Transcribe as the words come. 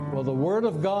Well, the Word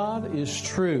of God is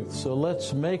truth. So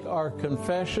let's make our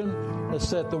confession. Let's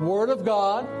say the Word of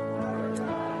God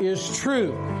is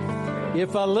truth.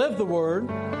 If I live the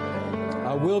Word,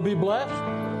 I will be blessed.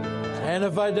 And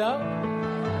if I don't,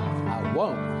 I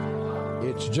won't.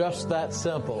 It's just that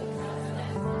simple.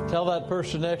 Tell that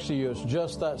person next to you, it's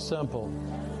just that simple.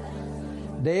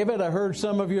 David, I heard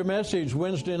some of your message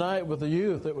Wednesday night with the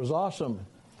youth. It was awesome.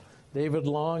 David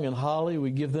Long and Holly,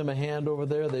 we give them a hand over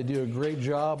there. They do a great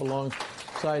job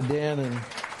alongside Dan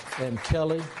and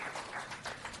Kelly.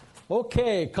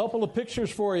 Okay, a couple of pictures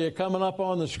for you coming up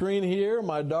on the screen here.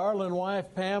 My darling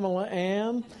wife, Pamela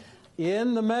Ann,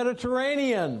 in the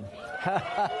Mediterranean.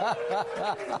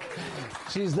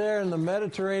 She's there in the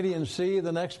Mediterranean Sea.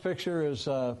 The next picture is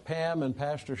Pam and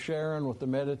Pastor Sharon with the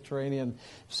Mediterranean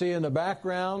Sea in the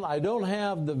background. I don't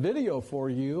have the video for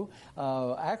you.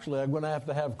 Actually, I'm going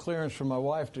to have clearance from my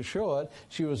wife to show it.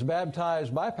 She was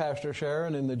baptized by Pastor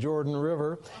Sharon in the Jordan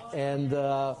River, and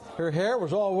her hair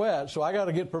was all wet, so I got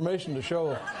to get permission to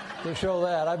show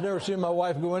that. I've never seen my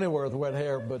wife go anywhere with wet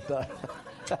hair, but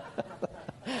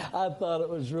I thought it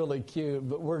was really cute,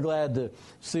 but we're glad to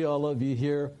see all of you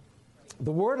here.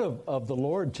 The word of the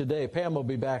Lord today, Pam will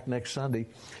be back next Sunday.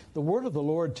 The word of the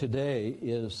Lord today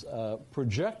is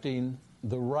projecting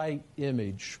the right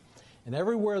image. And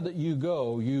everywhere that you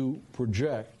go, you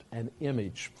project an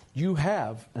image. You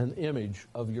have an image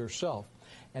of yourself.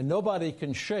 And nobody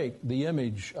can shake the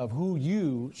image of who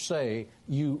you say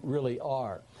you really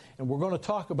are. And we're going to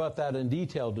talk about that in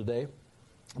detail today.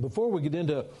 Before we get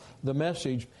into the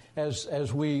message,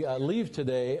 as we leave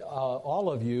today, all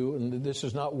of you, and this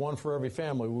is not one for every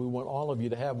family, we want all of you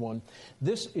to have one.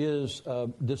 This is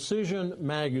Decision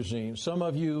Magazine. Some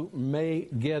of you may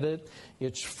get it.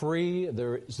 It's free.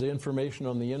 There is the information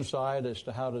on the inside as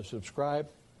to how to subscribe.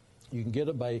 You can get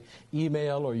it by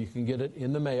email or you can get it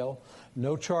in the mail.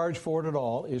 No charge for it at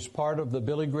all. It's part of the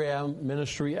Billy Graham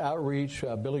Ministry Outreach.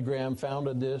 Billy Graham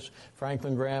founded this.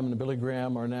 Franklin Graham and Billy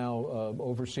Graham are now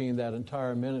overseeing that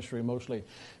entire ministry, mostly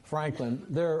Franklin.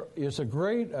 There is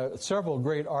several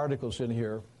great articles in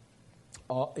here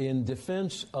in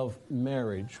defense of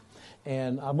marriage.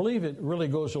 And I believe it really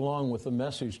goes along with the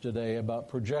message today about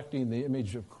projecting the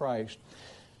image of Christ.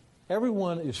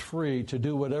 Everyone is free to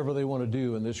do whatever they want to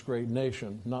do in this great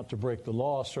nation. Not to break the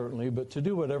law, certainly, but to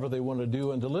do whatever they want to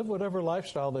do and to live whatever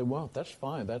lifestyle they want. That's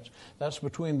fine. That's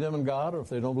between them and God, or if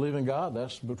they don't believe in God,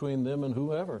 that's between them and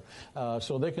whoever.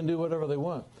 So they can do whatever they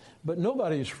want. But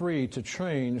nobody is free to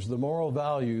change the moral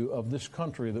value of this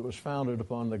country that was founded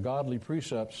upon the godly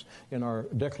precepts in our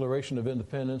Declaration of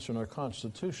Independence and our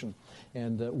Constitution.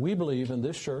 And we believe in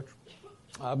this church,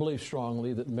 I believe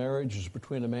strongly that marriage is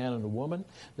between a man and a woman,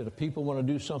 that if people want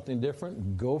to do something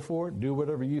different, go for it, do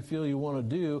whatever you feel you want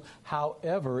to do.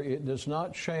 However, it does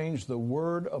not change the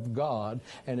Word of God,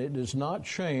 and it does not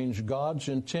change God's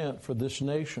intent for this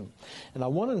nation. And I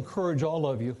want to encourage all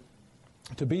of you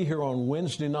to be here on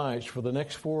Wednesday nights for the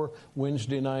next 4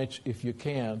 Wednesday nights if you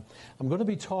can. I'm going to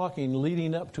be talking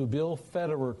leading up to Bill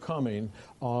Federer coming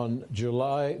on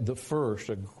July the 1st.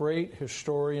 A great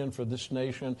historian for this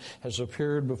nation has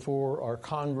appeared before our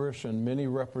Congress and many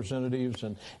representatives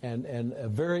and a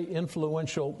very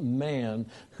influential man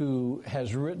who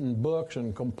has written books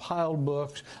and compiled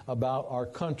books about our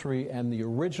country and the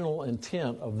original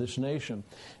intent of this nation.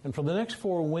 And for the next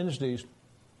 4 Wednesdays,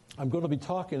 I'm going to be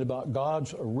talking about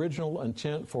God's original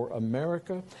intent for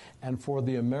America and for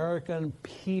the American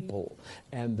people,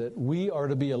 and that we are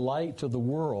to be a light to the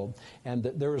world, and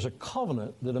that there is a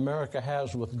covenant that America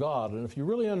has with God. And if you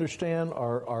really understand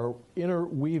our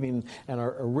interweaving and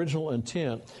our original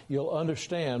intent, you'll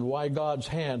understand why God's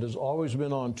hand has always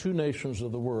been on 2 nations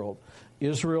of the world,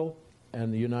 Israel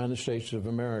and the United States of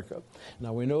America.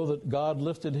 Now, we know that God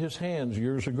lifted his hands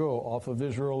years ago off of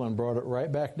Israel and brought it right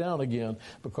back down again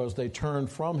because they turned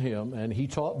from him, and he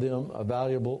taught them a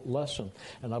valuable lesson.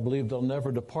 And I believe they'll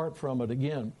never depart from it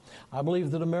again. I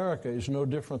believe that America is no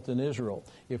different than Israel.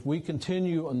 If we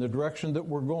continue in the direction that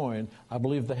we're going, I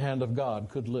believe the hand of God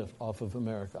could lift off of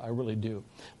America. I really do.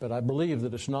 But I believe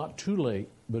that it's not too late,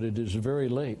 but it is very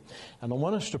late. And I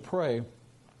want us to pray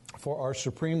for our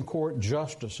Supreme Court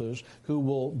justices who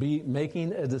will be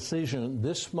making a decision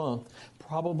this month,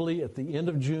 probably at the end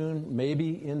of June,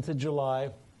 maybe into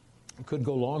July, could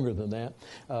go longer than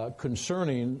that,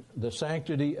 concerning the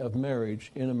sanctity of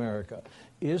marriage in America.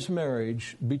 Is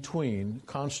marriage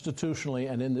constitutionally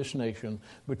and in this nation,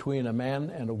 between a man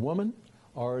and a woman,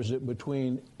 or is it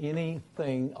between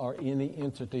anything or any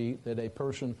entity that a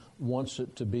person wants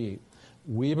it to be?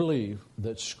 We believe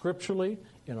that scripturally,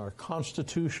 in our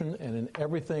Constitution and in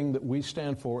everything that we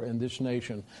stand for in this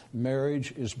nation,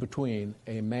 marriage is between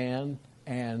a man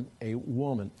and a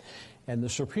woman. And the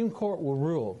Supreme Court will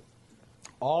rule.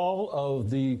 All of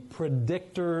the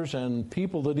predictors and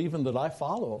people that I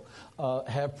follow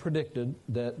have predicted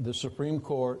that the Supreme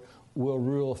Court will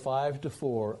rule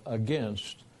 5-4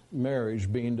 against marriage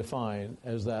being defined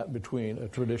as that between a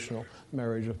traditional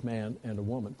marriage of man and a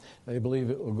woman. They believe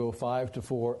it will go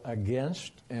 5-4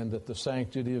 against, and that the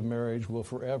sanctity of marriage will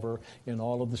forever in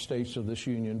all of the states of this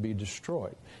union be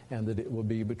destroyed, and that it will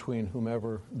be between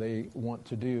whomever they want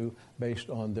to do based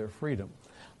on their freedom.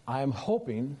 I'm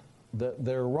hoping that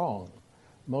they're wrong.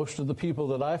 Most of the people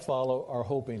that I follow are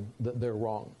hoping that they're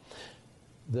wrong.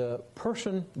 The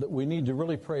person that we need to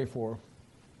really pray for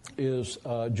is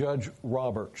Judge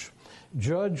Roberts.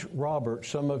 Judge Roberts,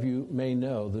 some of you may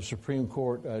know, the Supreme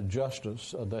Court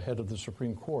Justice, the head of the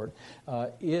Supreme Court,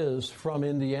 is from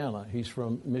Indiana. He's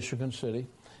from Michigan City,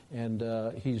 and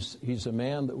he's a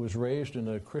man that was raised in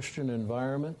a Christian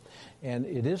environment. And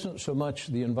it isn't so much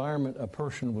the environment a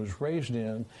person was raised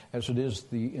in as it is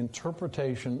the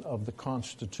interpretation of the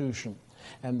Constitution.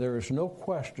 And there is no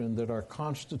question that our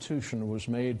Constitution was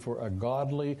made for a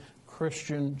godly,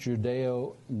 Christian,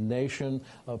 Judeo nation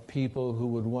of people who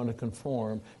would want to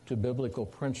conform to biblical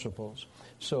principles.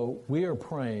 So we are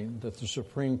praying that the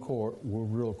Supreme Court will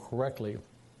rule correctly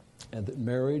and that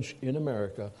marriage in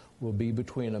America will be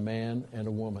between a man and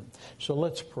a woman. So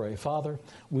let's pray. Father,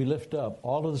 we lift up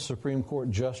all of the Supreme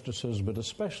Court justices, but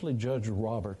especially Judge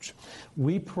Roberts.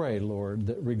 We pray, Lord,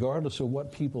 that regardless of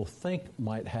what people think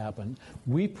might happen,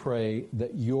 we pray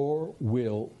that your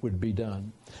will would be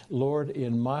done. Lord,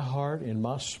 in my heart, in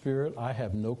my spirit, I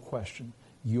have no question.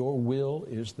 Your will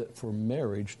is that for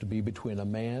marriage to be between a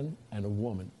man and a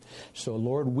woman. So,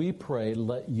 Lord, we pray,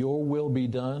 let your will be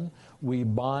done. We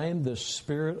bind the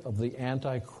spirit of the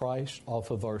Antichrist off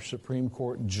of our Supreme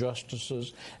Court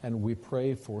justices, and we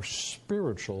pray for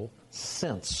spiritual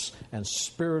sense and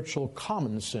spiritual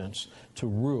common sense to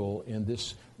rule in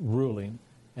this ruling.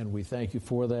 And we thank you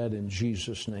for that in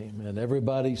Jesus' name. And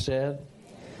everybody said,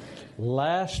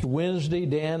 last Wednesday,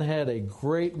 Dan had a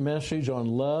great message on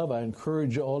love. I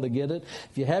encourage you all to get it.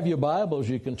 If you have your Bibles,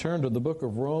 you can turn to the book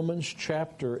of Romans,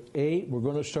 chapter 8. We're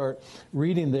going to start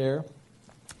reading there.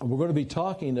 And we're going to be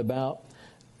talking about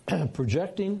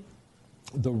projecting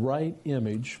the right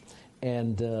image,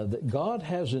 and that God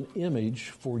has an image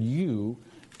for you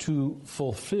to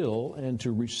fulfill and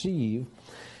to receive,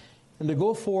 and to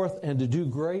go forth and to do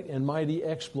great and mighty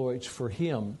exploits for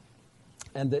Him.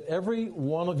 And that every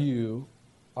one of you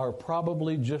are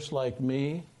probably just like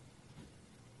me,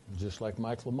 just like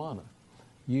Mike LaManna.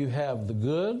 You have the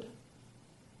good,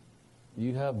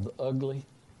 you have the ugly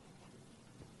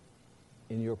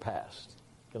in your past.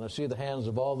 Can I see the hands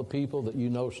of all the people that you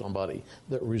know somebody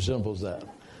that resembles that?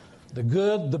 The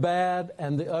good, the bad,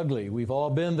 and the ugly. We've all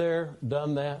been there,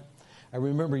 done that. I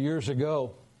remember years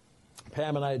ago,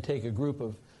 Pam and I would take a group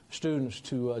of students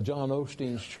to John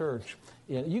Osteen's church.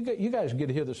 And you guys get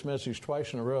to hear this message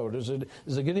twice in a row. Is it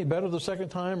getting better the second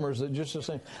time, or is it just the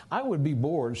same? I would be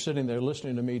bored sitting there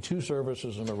listening to me 2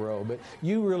 services in a row, but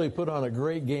you really put on a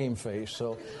great game face.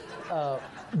 So,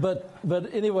 but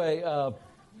anyway,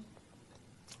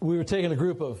 we were taking a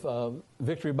group of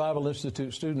Victory Bible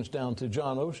Institute students down to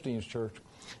John Osteen's church,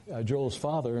 Joel's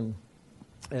father,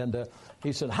 and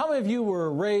he said, how many of you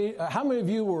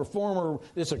were former,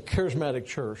 it's a charismatic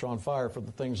church on fire for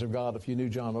the things of God, if you knew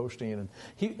John Osteen.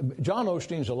 And John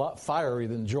Osteen's a lot fiery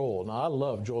than Joel. Now, I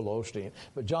love Joel Osteen,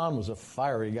 but John was a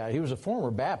fiery guy. He was a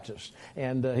former Baptist,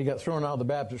 and he got thrown out of the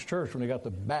Baptist church when he got the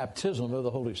baptism of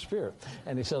the Holy Spirit.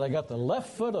 And he said, I got the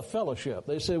left foot of fellowship.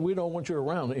 They said, we don't want you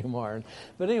around anymore.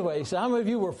 But anyway, he said, how many of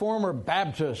you were former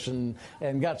Baptists and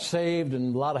got saved,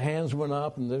 and a lot of hands went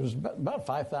up, and there was about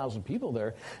 5,000 people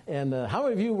there. And how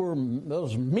many of you were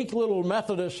those meek little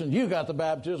Methodists and you got the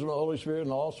baptism of the Holy Spirit,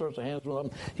 and all sorts of hands went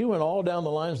up? He went all down the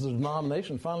lines of the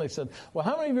denomination. Finally said, well,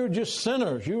 how many of you are just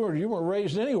sinners? You weren't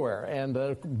raised anywhere. And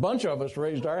a bunch of us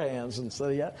raised our hands and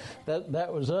said, yeah,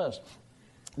 that was us.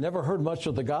 Never heard much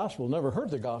of the gospel, never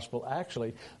heard the gospel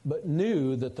actually, but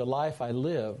knew that the life I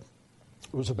lived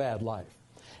was a bad life.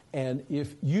 And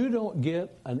if you don't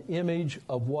get an image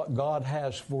of what God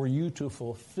has for you to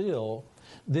fulfill,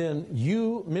 then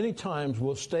you many times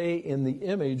will stay in the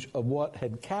image of what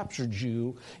had captured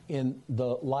you in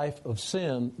the life of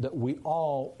sin that we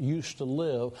all used to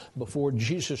live before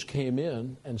Jesus came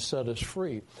in and set us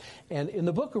free. And in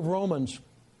the book of Romans,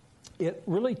 it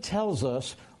really tells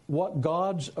us what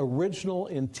God's original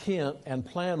intent and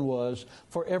plan was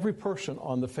for every person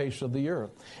on the face of the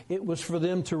earth. It was for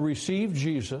them to receive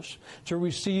Jesus, to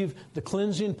receive the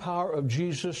cleansing power of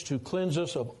Jesus to cleanse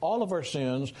us of all of our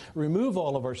sins, remove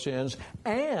all of our sins,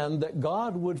 and that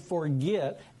God would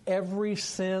forget every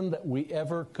sin that we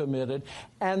ever committed,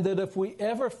 and that if we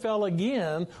ever fell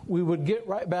again, we would get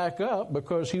right back up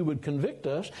because He would convict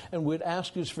us and we'd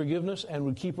ask His forgiveness and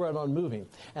would keep right on moving,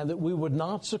 and that we would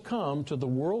not succumb to the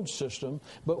world system,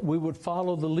 but we would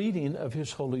follow the leading of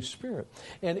His Holy Spirit.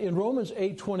 And in Romans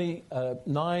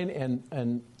 8:29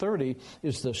 and 30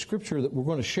 is the scripture that we're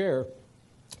going to share.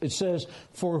 It says,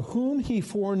 "For whom He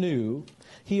foreknew,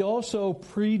 He also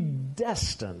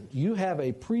predestined." You have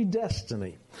a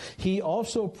predestiny. He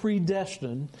also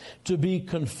predestined to be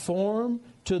conformed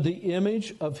to the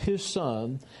image of His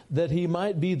Son, that He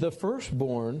might be the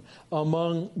firstborn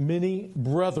among many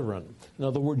brethren. In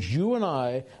other words, you and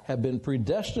I have been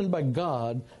predestined by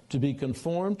God to be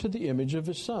conformed to the image of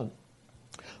His Son.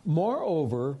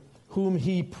 Moreover, whom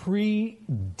He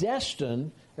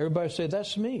predestined, everybody say,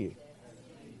 "That's me."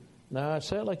 Now,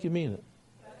 say it like you mean it.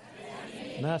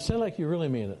 Now, say it like you really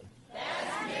mean it.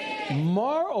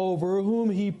 Moreover, whom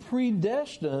He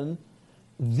predestined,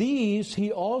 these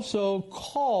He also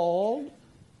called.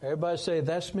 Everybody say,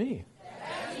 "That's me."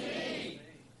 That's me.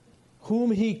 Whom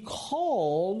He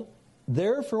called,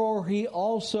 therefore He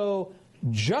also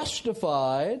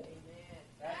justified.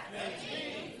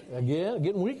 Again,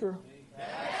 getting weaker.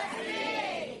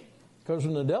 Because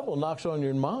when the devil knocks on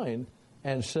your mind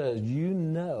and says, you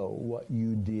know what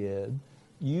you did,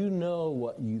 you know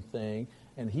what you think,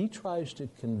 and he tries to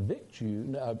convict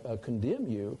you, condemn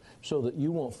you, so that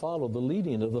you won't follow the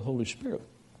leading of the Holy Spirit.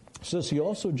 It says He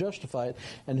also justified,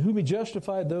 and whom He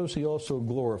justified, those He also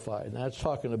glorified. Now, that's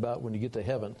talking about when you get to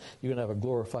heaven, you're going to have a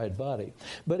glorified body.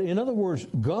 But in other words,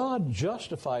 God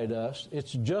justified us.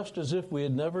 It's just as if we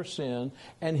had never sinned,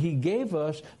 and He gave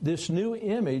us this new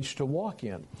image to walk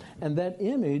in. And that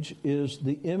image is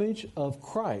the image of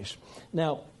Christ.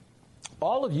 Now,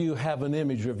 all of you have an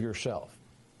image of yourself,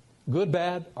 good,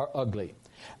 bad, or ugly.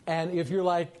 And if you're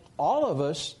like all of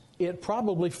us, it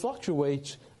probably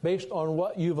fluctuates based on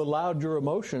what you've allowed your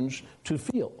emotions to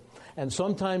feel. And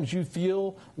sometimes you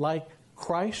feel like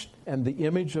Christ and the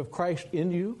image of Christ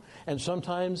in you, and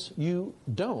sometimes you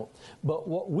don't. But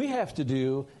what we have to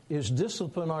do is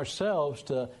discipline ourselves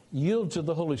to yield to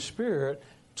the Holy Spirit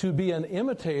to be an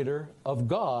imitator of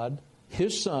God,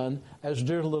 His Son, as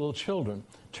dear little children.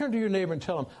 Turn to your neighbor and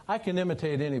tell him, I can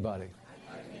imitate anybody.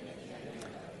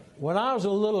 When I was a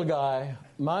little guy,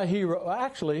 my hero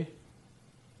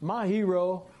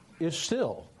is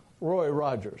still Roy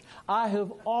Rogers. I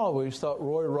have always thought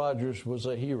Roy Rogers was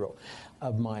a hero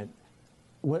of mine.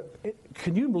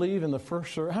 Can you believe in the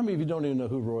first service? How many of you don't even know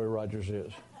who Roy Rogers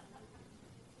is?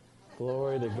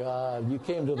 Glory to God. You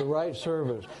came to the right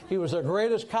service. He was the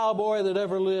greatest cowboy that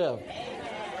ever lived.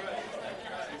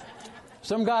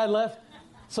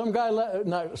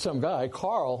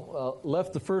 Carl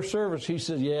left the first service. He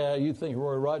said, yeah, you think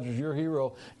Roy Rogers, your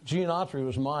hero. Gene Autry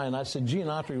was mine. I said, Gene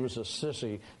Autry was a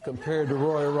sissy compared to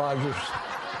Roy Rogers.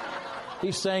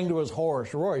 He sang to his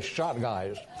horse. Roy shot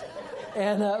guys.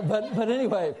 And but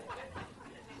anyway,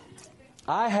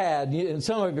 I had, and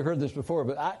some of you have heard this before,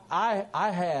 but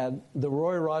I had the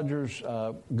Roy Rogers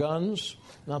guns,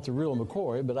 not the real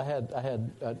McCoy, but I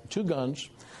had two guns,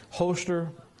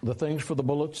 holster, the things for the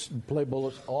bullets, play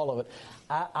bullets, all of it.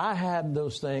 I had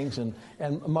those things, and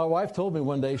my wife told me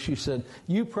one day, she said,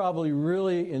 you probably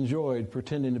really enjoyed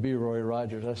pretending to be Roy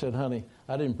Rogers. I said, honey,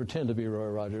 I didn't pretend to be Roy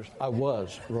Rogers. I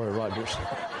was Roy Rogers.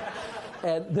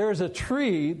 And there's a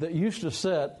tree that used to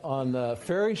sit on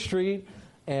Ferry Street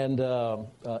and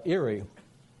Erie.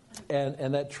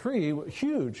 And that tree,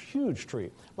 huge tree.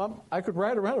 I could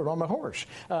ride around it on my horse.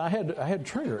 I had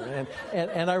trigger,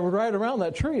 and I would ride around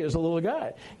that tree as a little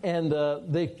guy. And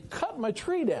they cut my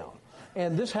tree down.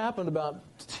 And this happened about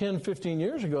 10, 15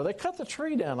 years ago. They cut the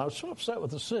tree down. I was so upset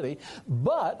with the city.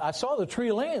 But I saw the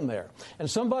tree laying there. And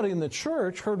somebody in the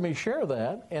church heard me share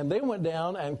that. And they went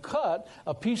down and cut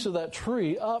a piece of that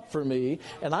tree up for me.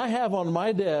 And I have on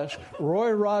my desk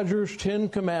Roy Rogers' 10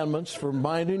 Commandments for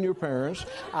minding your parents.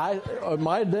 On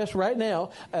my desk right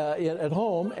now at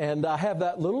home. And I have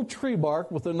that little tree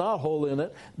bark with a knothole in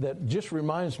it that just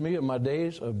reminds me of my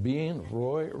days of being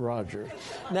Roy Rogers.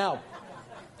 Now,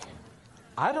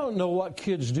 I don't know what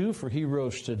kids do for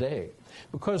heroes today,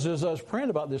 Because as I was praying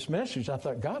about this message, I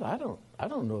thought, God, I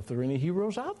don't know if there are any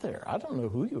heroes out there. I don't know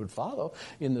who you would follow.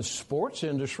 In the sports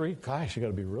industry, gosh, you got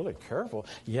to be really careful.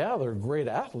 Yeah, they're great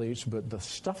athletes, but the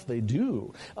stuff they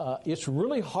do, it's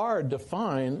really hard to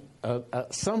find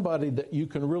somebody that you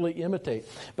can really imitate.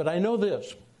 But I know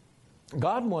this.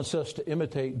 God wants us to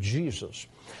imitate Jesus.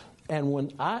 And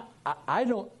when I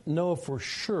don't know for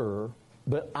sure,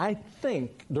 but I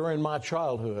think during my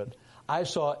childhood, I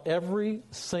saw every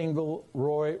single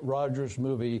Roy Rogers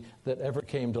movie that ever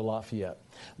came to Lafayette.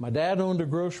 My dad owned a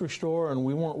grocery store, and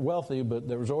we weren't wealthy, but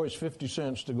there was always 50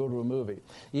 cents to go to a movie,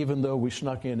 even though we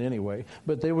snuck in anyway.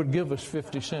 But they would give us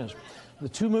 50 cents. The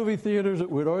two movie theaters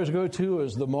that we'd always go to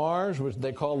is the Mars, which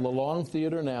they call the Long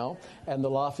Theater now, and the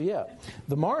Lafayette.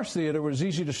 The Mars Theater was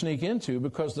easy to sneak into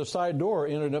because the side door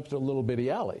ended up to a little bitty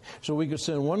alley. So we could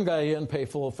send one guy in, pay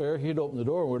full fare, he'd open the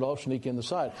door, and we'd all sneak in the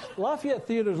side. Lafayette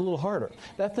Theater is a little harder.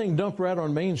 That thing dumped right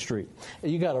on Main Street.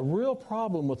 And you got a real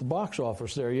problem with the box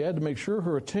office there. You had to make sure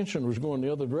her attention was going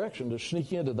the other direction to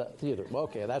sneak into that theater.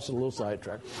 Okay, that's a little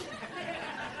sidetrack.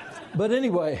 But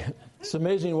anyway, it's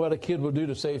amazing what a kid will do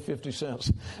to save 50 cents.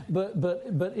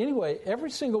 But anyway,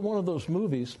 every single one of those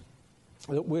movies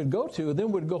that we'd go to,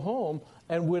 then we'd go home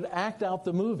and we'd act out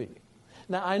the movie.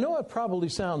 Now, I know it probably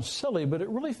sounds silly, but it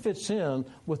really fits in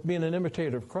with being an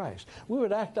imitator of Christ. We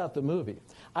would act out the movie.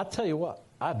 I tell you what,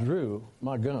 I drew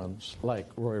my guns like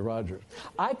Roy Rogers.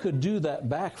 I could do that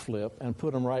backflip and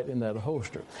put them right in that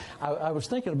holster. I was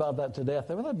thinking about that today. I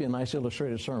thought, well, that'd be a nice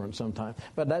illustrated sermon sometime.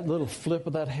 But that little flip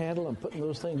of that handle and putting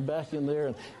those things back in there.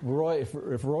 And Roy,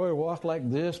 if Roy walked like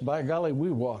this, by golly,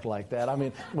 we walked like that. I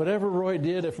mean, whatever Roy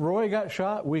did, if Roy got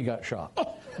shot, we got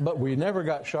shot. But we never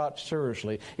got shot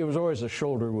seriously. It was always a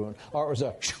shoulder wound. Or it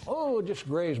was just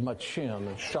grazed my chin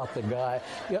and shot the guy.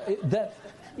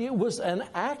 It was an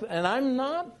act, and I'm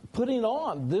not putting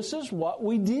on. This is what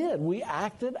we did. We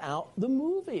acted out the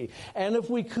movie. And if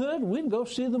we could, we'd go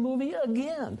see the movie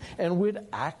again, and we'd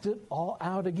act it all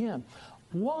out again.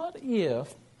 What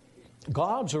if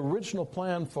God's original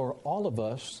plan for all of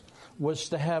us was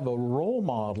to have a role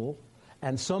model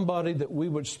and somebody that we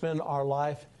would spend our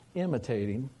life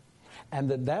imitating, and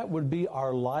that would be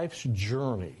our life's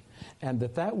journey? And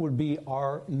that would be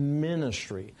our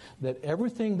ministry, that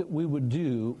everything that we would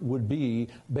do would be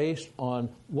based on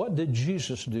what did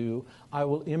Jesus do? I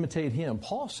will imitate him.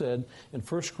 Paul said in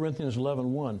 1 Corinthians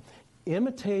 11:1,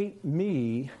 imitate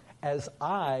me as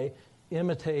I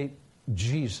imitate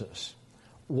Jesus.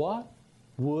 What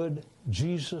would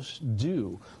Jesus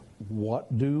do?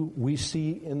 What do we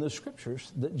see in the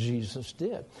Scriptures that Jesus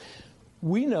did?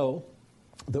 We know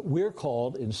that we're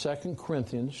called in 2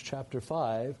 Corinthians chapter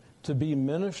 5 to be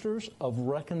ministers of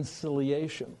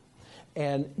reconciliation.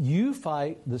 And you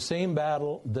fight the same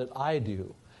battle that I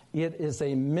do. It is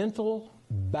a mental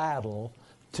battle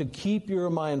to keep your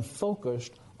mind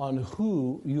focused on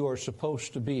who you are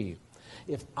supposed to be.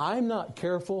 If I'm not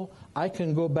careful, I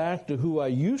can go back to who I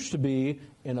used to be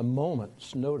in a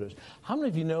moment's notice. How many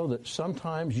of you know that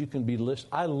sometimes you can be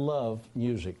I love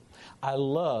music. I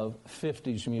love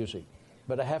 50s music.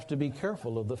 But I have to be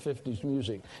careful of the 50s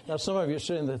music. Now, some of you are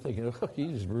sitting there thinking, oh,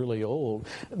 he's really old.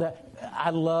 I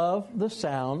love the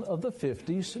sound of the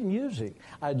 50s music.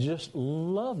 I just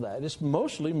love that. It's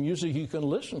mostly music you can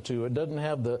listen to. It doesn't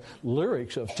have the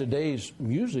lyrics of today's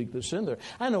music that's in there.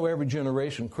 I know every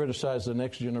generation criticized the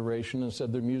next generation and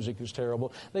said their music is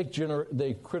terrible. They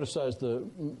criticized the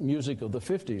music of the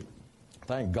 50s.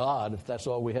 Thank God, if that's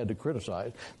all we had to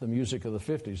criticize, the music of the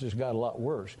 50s. It's got a lot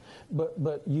worse.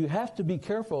 But you have to be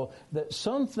careful that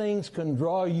some things can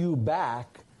draw you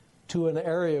back to an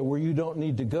area where you don't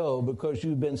need to go because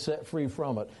you've been set free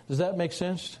from it. Does that make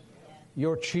sense?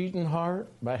 Your Cheating Heart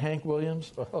by Hank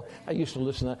Williams. Oh, I used to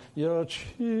listen to that. You're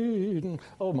cheating.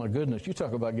 Oh, my goodness. You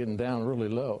talk about getting down really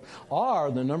low.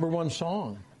 Or the number one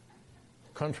song,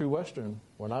 country western,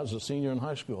 when I was a senior in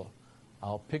high school.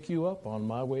 I'll pick you up on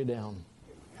my way down.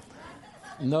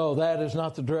 No, that is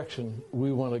not the direction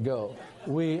we want to go.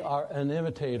 We are an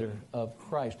imitator of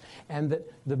Christ. And that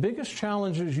the biggest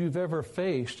challenges you've ever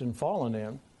faced and fallen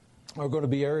in are going to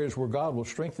be areas where God will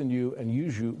strengthen you and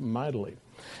use you mightily.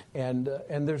 And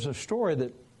there's a story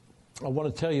that I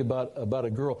want to tell you about a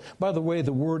girl. By the way,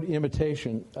 the word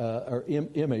imitation or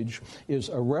image is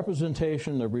a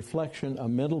representation, a reflection, a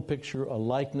mental picture, a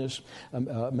likeness.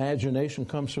 Imagination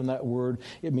comes from that word.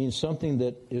 It means something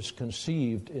that is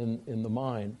conceived in the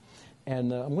mind.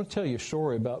 And I'm going to tell you a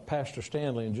story about Pastor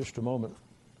Stanley in just a moment.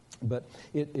 But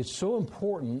it's so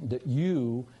important that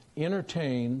you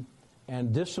entertain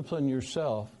and discipline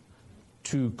yourself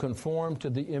to conform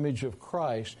to the image of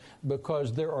Christ,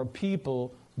 because there are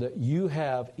people that you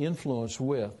have influence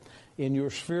with. in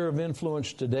your sphere of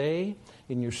influence today,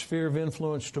 in your sphere of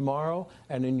influence tomorrow,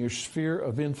 and in your sphere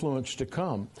of influence to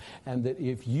come. And that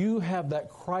if you have that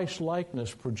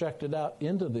Christ-likeness projected out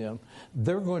into them,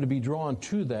 they're going to be drawn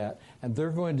to that, and they're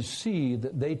going to see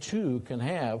that they too can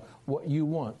have what you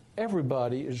want.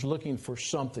 Everybody is looking for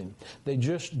something. They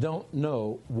just don't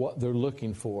know what they're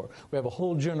looking for. We have a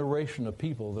whole generation of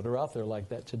people that are out there like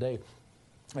that today.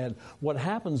 And what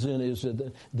happens then is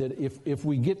that if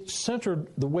we get centered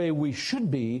the way we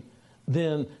should be,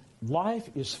 then life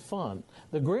is fun.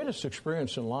 The greatest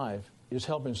experience in life is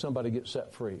helping somebody get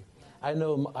set free. I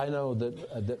know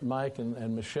that Mike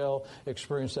and Michelle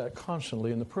experience that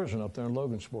constantly in the prison up there in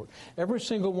Logansport. Every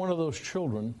single one of those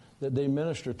children that they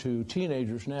minister to,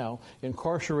 teenagers now,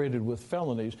 incarcerated with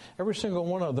felonies, every single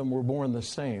one of them were born the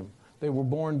same. They were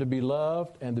born to be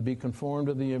loved and to be conformed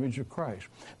to the image of Christ.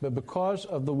 But because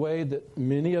of the way that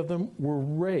many of them were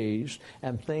raised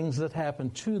and things that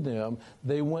happened to them,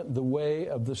 they went the way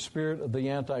of the spirit of the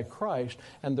Antichrist,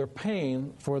 and they're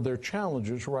paying for their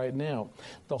challenges right now.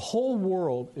 The whole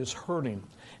world is hurting,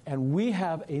 and we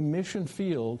have a mission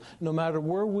field no matter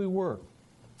where we work.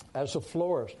 As a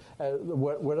florist,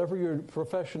 whatever your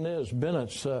profession is,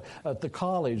 Bennett's, at the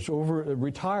college,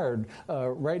 retired.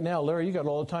 Right now, Larry, you got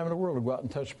all the time in the world to go out and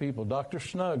touch people. Dr.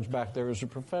 Snuggs back there is a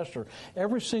professor.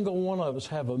 Every single one of us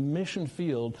have a mission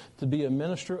field to be a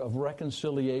minister of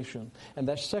reconciliation. And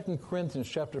that's 2 Corinthians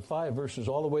chapter 5, verses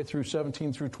all the way through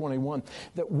 17 through 21,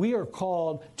 that we are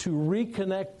called to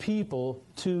reconnect people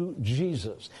to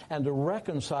Jesus and to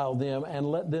reconcile them and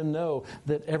let them know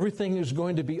that everything is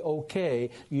going to be okay.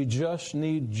 You just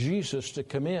need Jesus to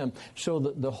come in, so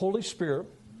that the Holy Spirit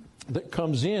that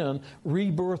comes in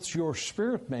rebirths your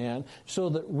spirit man, so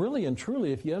that really and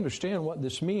truly, if you understand what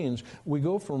this means, we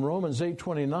go from Romans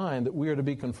 8:29 that we are to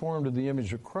be conformed to the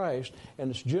image of Christ,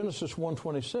 and it's Genesis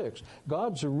 1:26.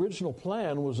 God's original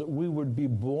plan was that we would be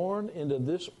born into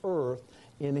this earth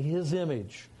in His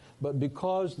image. But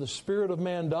because the spirit of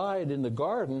man died in the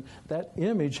garden, that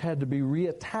image had to be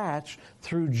reattached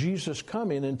through Jesus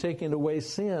coming and taking away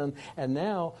sin. And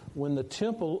now, when the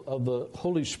temple of the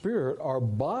Holy Spirit, our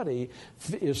body,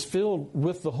 is filled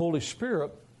with the Holy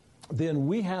Spirit, then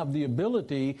we have the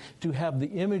ability to have the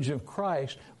image of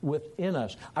Christ within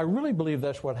us. I really believe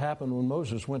that's what happened when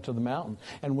Moses went to the mountain.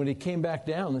 And when he came back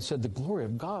down and said the glory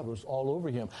of God was all over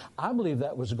him. I believe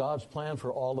that was God's plan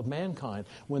for all of mankind.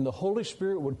 When the Holy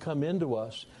Spirit would come into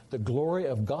us, the glory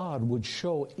of God would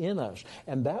show in us.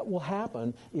 And that will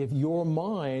happen if your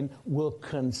mind will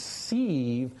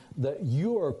conceive that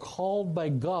you are called by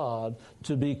God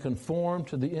to be conformed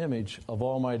to the image of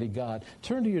Almighty God.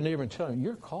 Turn to your neighbor and tell him,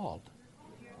 you're called.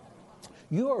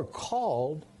 You are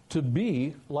called to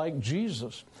be like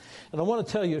Jesus. And I want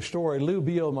to tell you a story. Lou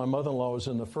Beal, my mother-in-law, was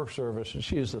in the first service, and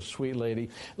she is a sweet lady.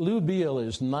 Lou Beal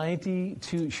is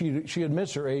 92. She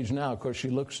admits her age now because she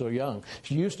looks so young.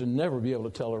 She used to never be able to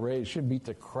tell her age. She'd beat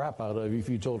the crap out of you if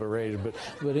you told her age.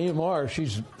 But anymore,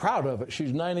 she's proud of it.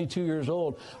 She's 92 years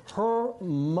old. Her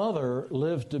mother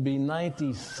lived to be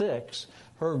 96.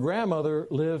 Her grandmother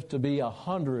lived to be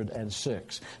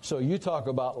 106. So you talk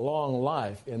about long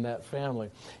life in that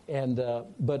family. And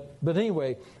but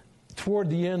anyway, toward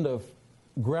the end of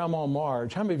Grandma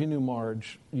Marge, how many of you knew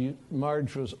Marge?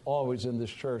 Marge was always in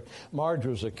this church. Marge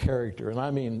was a character, and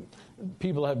I mean,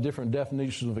 people have different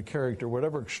definitions of a character.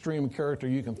 Whatever extreme character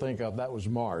you can think of, that was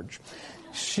Marge.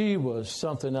 She was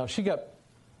something else.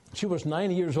 She was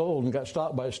 90 years old and got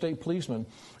stopped by a state policeman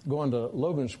going to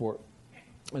Logansport.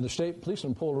 And the state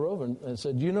policeman pulled her over and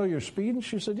said, "Do you know you're speeding?"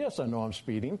 She said, "Yes, I know I'm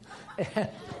speeding." And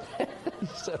he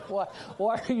said, "Why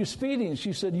are you speeding?"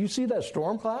 She said, "You see that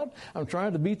storm cloud? I'm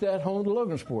trying to beat that home to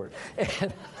Logansport."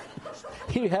 And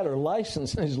he had her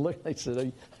license, and he's looking. He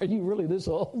said, "Are you really this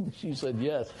old?" She said,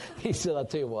 "Yes." He said, "I'll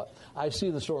tell you what, I see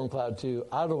the storm cloud too.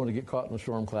 I don't want to get caught in the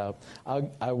storm cloud.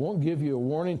 I won't give you a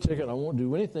warning ticket. I won't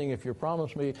do anything if you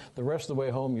promise me the rest of the way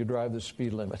home you drive the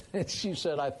speed limit." And she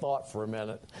said, "I thought for a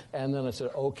minute." And then I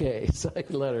said, "Okay." So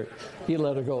he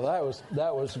let her go.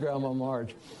 That was Grandma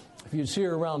Marge. If you'd see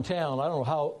her around town, I don't know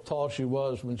how tall she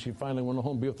was when she finally went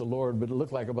home to be with the Lord, but it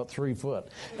looked like about 3 foot.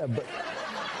 But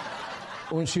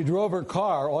when she drove her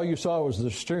car, all you saw was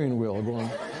the steering wheel going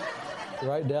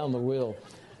right down the wheel.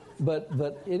 But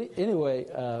anyway,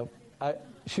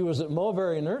 she was at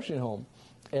Mulberry Nursing Home,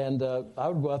 and I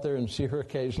would go out there and see her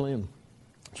occasionally. And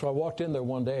so I walked in there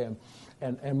one day,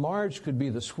 and Marge could be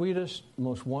the sweetest,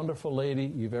 most wonderful lady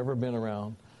you've ever been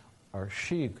around, or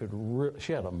she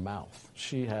had a mouth.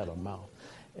 She had a mouth.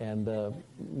 And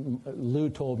Lou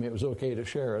told me it was okay to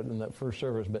share it in that first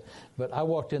service. But I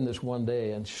walked in this one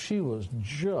day, and she was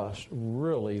just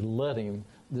really letting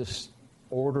this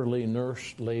orderly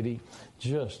nurse lady,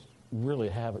 just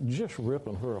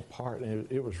ripping her apart,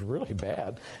 and it was really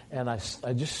bad. And I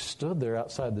just stood there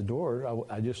outside the door.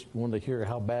 I just wanted to hear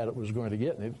how bad it was going to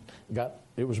get, and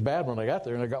it was bad when I got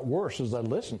there, and it got worse as I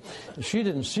listened. And she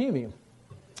didn't see me.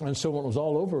 And so when it was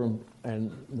all over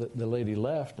and the lady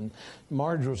left, and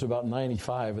Marge was about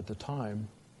 95 at the time,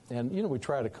 and, we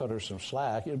try to cut her some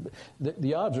slack.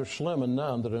 The odds are slim and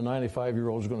none that a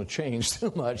 95-year-old is going to change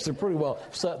too much. They're pretty well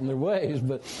set in their ways.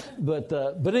 But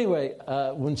anyway,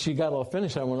 when she got all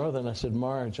finished, I went over and I said,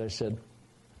 Marge, I said,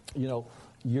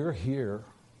 you're here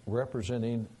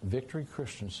representing Victory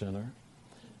Christian Center.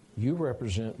 You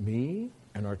represent me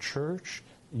and our church.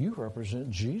 You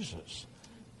represent Jesus.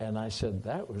 And I said,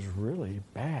 that was really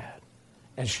bad.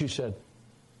 And she said,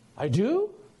 I do?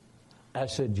 I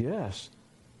said, yes.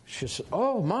 She said,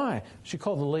 oh, my. She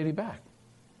called the lady back.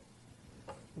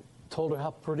 Told her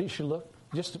how pretty she looked.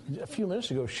 Just a few minutes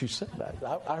ago, she said that.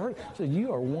 I heard, she said,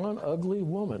 you are one ugly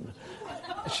woman.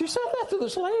 She said that to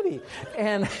this lady.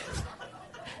 And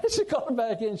she called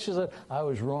back in. She said, I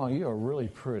was wrong. You are really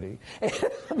pretty.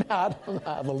 And I don't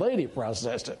know how the lady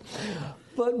processed it.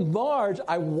 But Marge,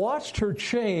 I watched her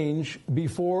change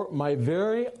before my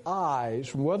very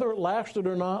eyes. Whether it lasted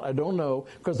or not, I don't know,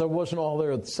 because I wasn't all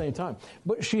there at the same time.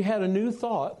 But she had a new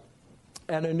thought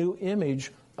and a new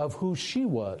image of who she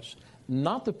was.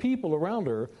 Not the people around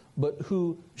her, but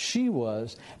who she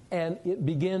was. And it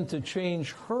began to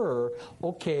change her.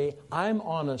 Okay, I'm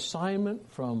on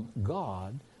assignment from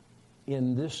God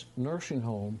in this nursing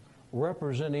home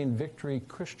representing Victory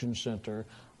Christian Center.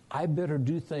 I better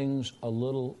do things a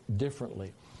little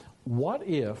differently. What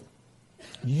if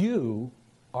you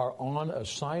are on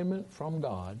assignment from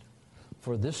God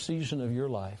for this season of your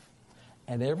life,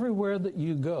 and everywhere that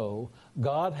you go,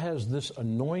 God has this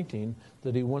anointing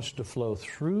that He wants to flow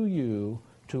through you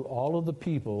to all of the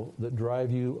people that drive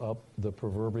you up the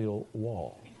proverbial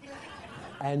wall.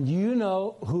 And you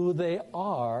know who they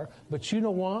are, but you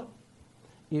know what?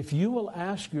 If you will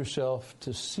ask yourself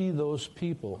to see those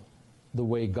people the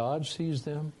way God sees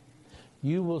them,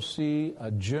 you will see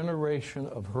a generation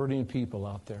of hurting people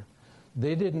out there.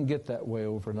 They didn't get that way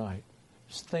overnight.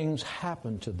 Things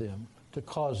happened to them to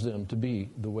cause them to be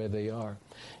the way they are.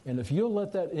 And if you'll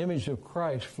let that image of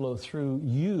Christ flow through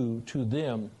you to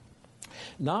them,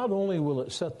 not only will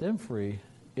it set them free,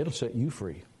 it'll set you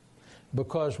free.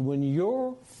 Because when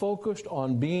you're focused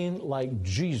on being like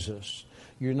Jesus,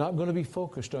 you're not going to be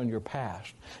focused on your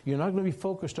past. You're not going to be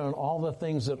focused on all the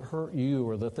things that hurt you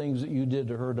or the things that you did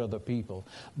to hurt other people.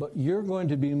 But you're going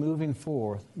to be moving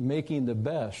forth, making the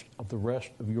best of the rest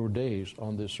of your days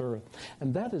on this earth.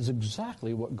 And that is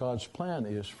exactly what God's plan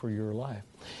is for your life.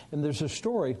 And there's a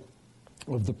story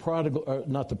of the prodigal,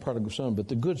 not the prodigal son, but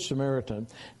the Good Samaritan.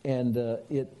 And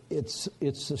it's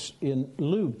in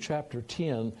Luke chapter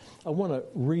 10. I want to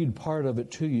read part of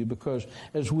it to you because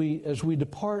as we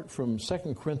depart from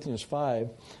 2 Corinthians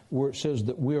 5, where it says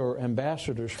that we are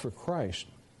ambassadors for Christ,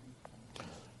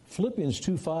 Philippians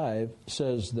 2:5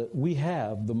 says that we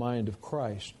have the mind of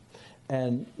Christ.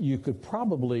 And you could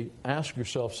probably ask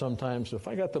yourself sometimes, if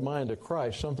I got the mind of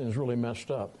Christ, something's really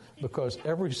messed up, because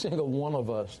every single one of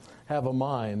us have a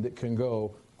mind that can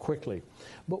go quickly.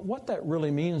 But what that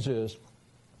really means is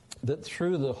that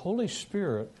through the Holy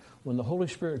Spirit, when the Holy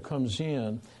Spirit comes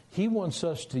in, He wants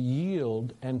us to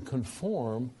yield and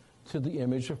conform to the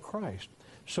image of Christ,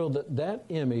 so that that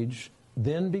image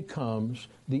then becomes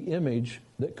the image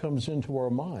that comes into our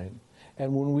mind.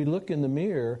 And when we look in the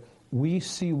mirror, we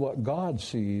see what God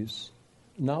sees,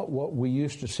 not what we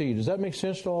used to see. Does that make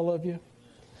sense to all of you? I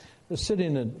was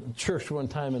sitting in church one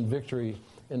time in Victory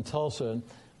in Tulsa, and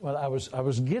I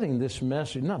was getting this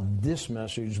message, not this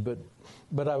message,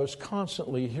 but I was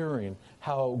constantly hearing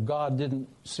how God didn't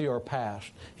see our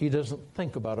past. He doesn't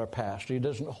think about our past. He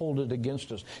doesn't hold it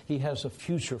against us. He has a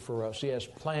future for us. He has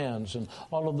plans and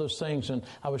all of those things. And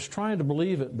I was trying to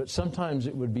believe it, but sometimes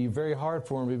it would be very hard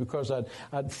for me because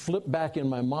I'd flip back in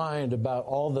my mind about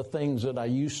all the things that I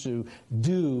used to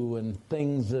do and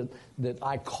things that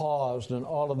I caused and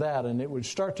all of that, and it would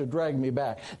start to drag me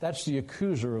back. That's the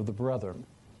accuser of the brethren.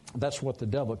 That's what the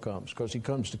devil comes, because he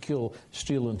comes to kill,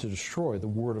 steal, and to destroy the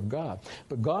Word of God.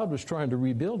 But God was trying to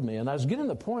rebuild me, and I was getting to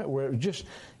the point where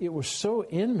it was so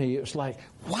in me, it was like,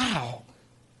 wow,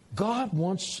 God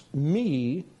wants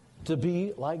me to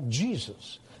be like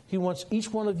Jesus. He wants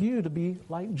each one of you to be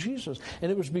like Jesus.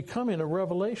 And it was becoming a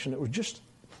revelation. It was just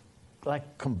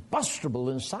like combustible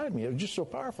inside me. It was just so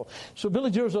powerful. So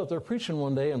Billy Joe was out there preaching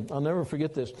one day, and I'll never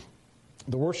forget this.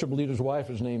 The worship leader's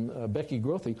wife is named Becky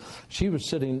Grothy. She was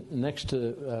sitting next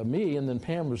to me, and then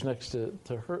Pam was next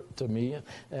to me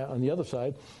on the other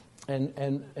side.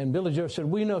 And Billy Joe said,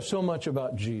 we know so much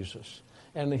about Jesus.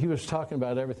 And he was talking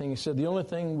about everything. He said, the only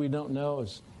thing we don't know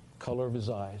is the color of his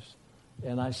eyes.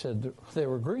 And I said, they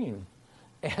were green.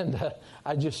 And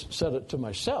I just said it to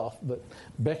myself, but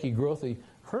Becky Grothy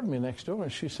heard me next door,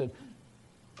 and she said,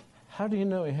 how do you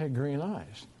know he had green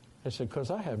eyes? I said,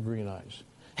 because I have green eyes.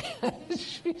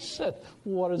 She said,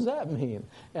 what does that mean?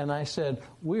 And I said,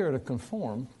 we are to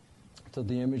conform to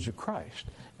the image of Christ.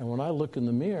 And when I look in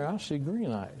the mirror, I see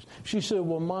green eyes. She said,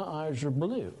 well, my eyes are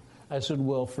blue. I said,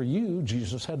 well, for you,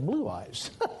 Jesus had blue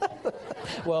eyes.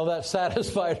 Well, that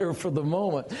satisfied her for the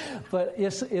moment. But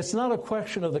it's not a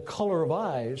question of the color of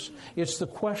eyes. It's the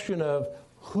question of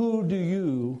who do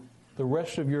you, the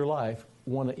rest of your life,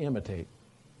 want to imitate.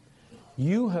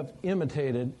 You have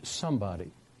imitated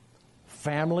somebody.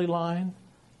 Family line,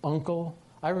 uncle.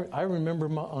 I remember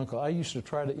my uncle. I used to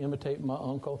try to imitate my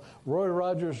uncle. Roy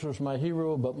Rogers was my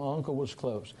hero, but my uncle was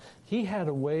close. He had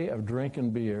a way of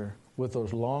drinking beer with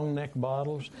those long neck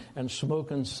bottles and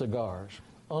smoking cigars.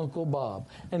 Uncle Bob.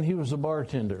 And he was a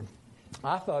bartender.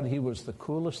 I thought he was the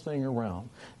coolest thing around.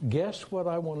 Guess what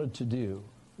I wanted to do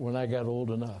when I got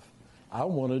old enough? I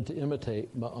wanted to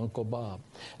imitate my Uncle Bob.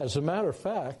 As a matter of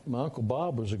fact, my Uncle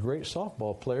Bob was a great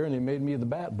softball player, and he made me the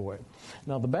bat boy.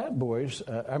 Now, the bat boys,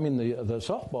 the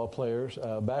softball players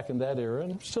back in that era,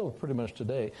 and still pretty much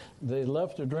today, they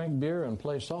loved to drink beer and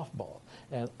play softball.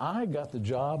 And I got the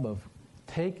job of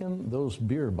taking those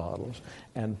beer bottles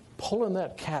and pulling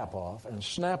that cap off and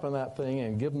snapping that thing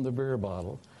and giving the beer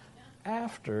bottle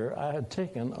after I had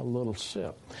taken a little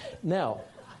sip. Now,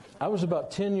 I was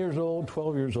about 10 years old,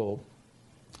 12 years old.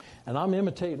 And I'm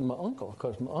imitating my uncle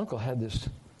because my uncle had this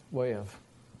way of,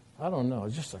 I don't know,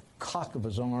 just a cock of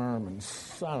his arm and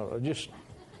I don't know, just,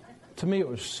 to me it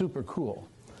was super cool.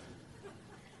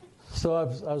 So I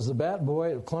was the bat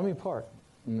boy at Columbia Park,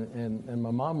 and my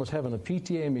mom was having a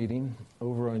PTA meeting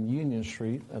over on Union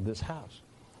Street at this house.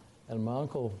 And my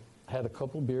uncle had a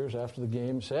couple beers after the game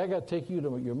and said, I got to take you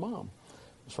to your mom.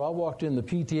 So I walked in the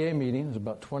PTA meeting, there's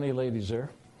about 20 ladies there,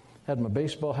 had my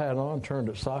baseball hat on, turned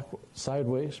it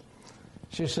sideways.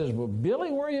 She says, well, Billy,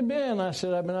 where you been? I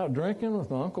said, I've been out drinking with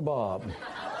my Uncle Bob.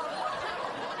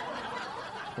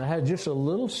 I had just a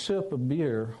little sip of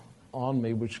beer on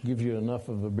me, which gives you enough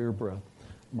of a beer breath.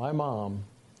 My mom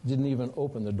didn't even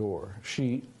open the door.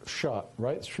 She shot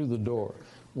right through the door,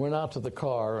 went out to the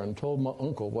car, and told my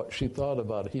uncle what she thought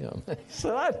about him. He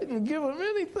said, I didn't give him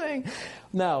anything.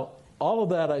 Now, all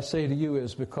of that I say to you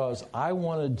is because I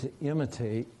wanted to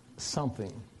imitate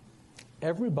something.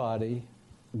 Everybody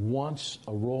wants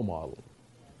a role model.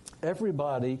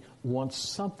 Everybody wants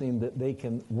something that they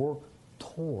can work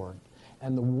toward.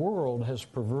 And the world has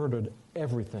perverted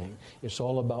everything. It's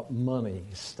all about money,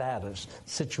 status,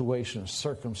 situations,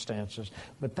 circumstances.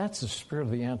 But that's the spirit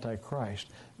of the Antichrist.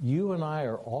 You and I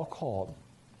are all called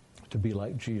to be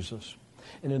like Jesus.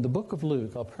 And in the book of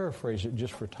Luke, I'll paraphrase it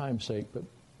just for time's sake, but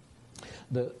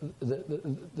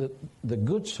the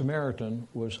Good Samaritan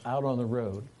was out on the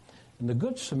road. And the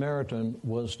Good Samaritan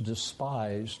was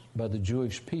despised by the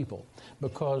Jewish people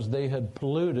because they had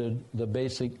polluted the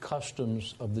basic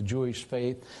customs of the Jewish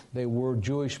faith. They were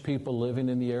Jewish people living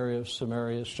in the area of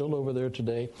Samaria, still over there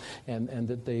today, and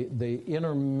that they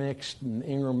intermixed and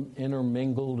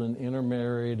intermingled and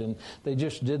intermarried, and they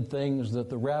just did things that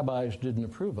the rabbis didn't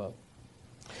approve of.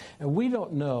 And we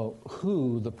don't know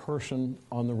who the person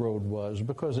on the road was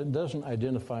because it doesn't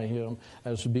identify him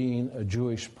as being a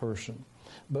Jewish person.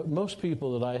 But most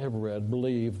people that I have read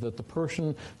believe that the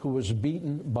person who was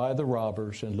beaten by the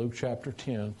robbers in Luke chapter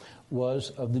 10 was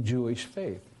of the Jewish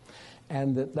faith.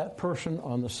 And that person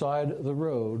on the side of the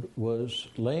road was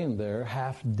laying there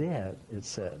half dead, it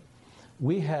said.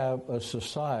 We have a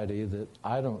society that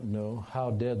I don't know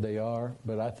how dead they are,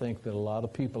 but I think that a lot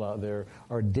of people out there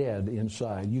are dead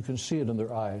inside. You can see it in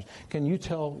their eyes. Can you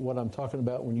tell what I'm talking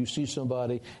about when you see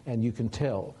somebody and you can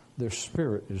tell their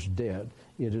spirit is dead?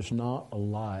 It is not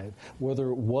alive. Whether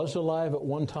it was alive at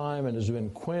one time and has been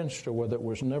quenched or whether it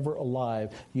was never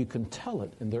alive, you can tell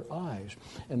it in their eyes.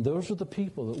 And those are the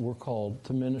people that we're called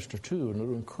to minister to and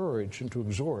to encourage and to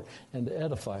exhort and to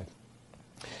edify.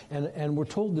 And we're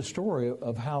told the story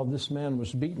of how this man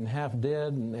was beaten half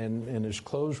dead and his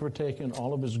clothes were taken,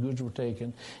 all of his goods were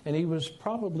taken, and he was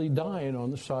probably dying on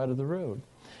the side of the road.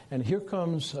 And here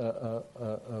comes a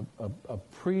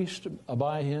priest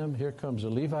by him, here comes a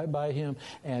Levite by him,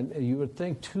 and you would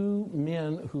think two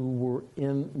men who were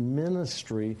in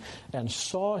ministry and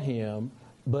saw him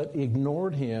but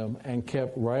ignored him and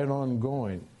kept right on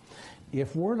going.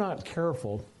 If we're not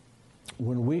careful,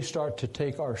 when we start to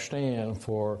take our stand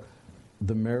for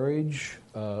the marriage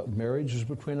is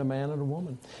between a man and a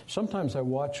woman. Sometimes I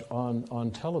watch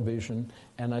on television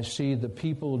and I see the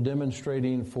people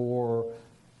demonstrating for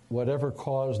whatever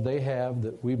cause they have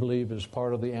that we believe is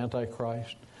part of the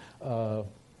Antichrist,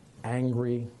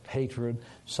 angry, hatred.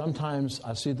 Sometimes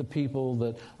I see the people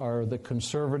that are the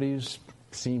conservatives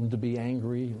seem to be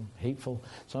angry and hateful.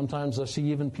 Sometimes I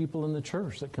see even people in the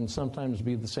church that can sometimes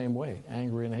be the same way,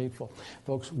 angry and hateful.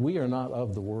 Folks, we are not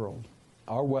of the world.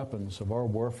 Our weapons of our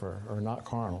warfare are not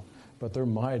carnal, but they're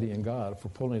mighty in God for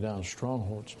pulling down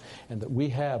strongholds, and that we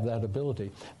have that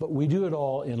ability. But we do it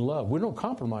all in love. We don't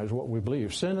compromise what we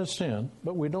believe. Sin is sin,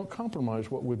 but we don't compromise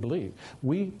what we believe.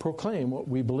 We proclaim what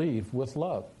we believe with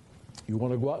love. You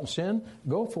want to go out and sin?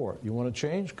 Go for it. You want to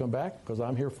change? Come back, because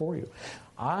I'm here for you.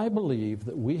 I believe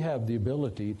that we have the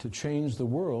ability to change the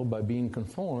world by being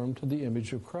conformed to the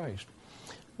image of Christ.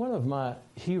 One of my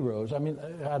heroes,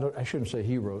 I shouldn't say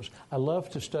heroes, I love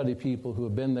to study people who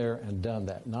have been there and done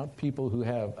that, not people who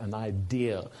have an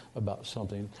idea about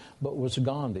something, but was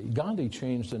Gandhi. Gandhi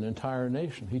changed an entire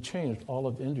nation. He changed all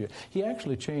of India. He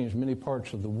actually changed many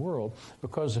parts of the world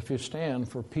because of his stand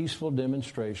for peaceful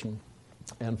demonstration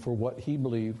and for what he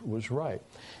believed was right.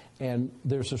 And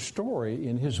there's a story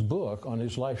in his book, on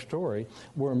his life story,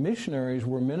 where missionaries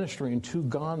were ministering to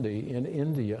Gandhi in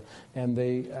India, and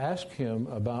they asked him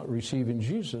about receiving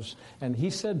Jesus. And he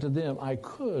said to them, I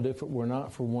could if it were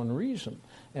not for one reason.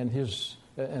 And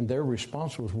their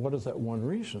response was, what is that one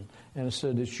reason? And it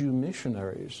said, it's you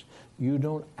missionaries. You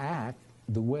don't act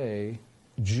the way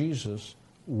Jesus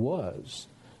was.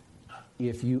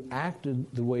 If you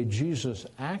acted the way Jesus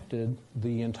acted,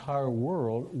 the entire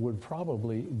world would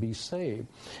probably be saved.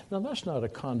 Now, that's not a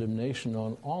condemnation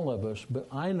on all of us, but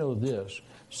I know this.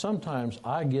 Sometimes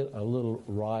I get a little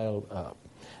riled up.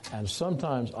 And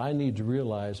sometimes I need to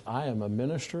realize I am a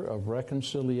minister of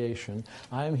reconciliation.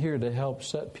 I am here to help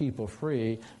set people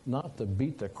free, not to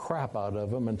beat the crap out of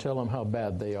them and tell them how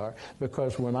bad they are.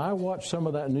 Because when I watch some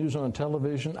of that news on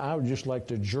television, I would just like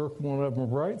to jerk one of them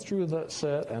right through that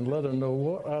set and let them know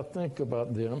what I think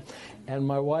about them. And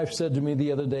my wife said to me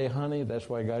the other day, honey, that's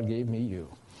why God gave me you.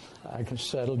 I can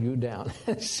settle you down.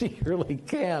 She really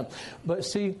can. But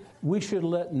see, we should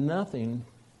let nothing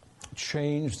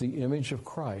change the image of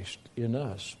Christ in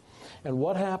us. And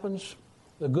what happens?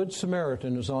 The Good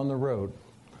Samaritan is on the road.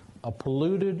 A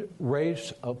polluted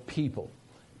race of people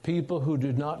who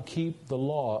did not keep the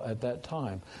law at that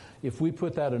time. If we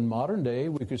put that in modern day,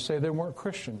 we could say they weren't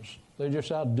Christians. They're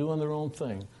just out doing their own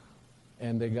thing.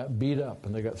 And they got beat up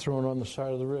and they got thrown on the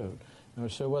side of the road. And we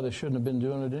say, well, they shouldn't have been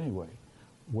doing it anyway.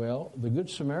 Well, the Good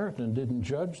Samaritan didn't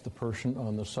judge the person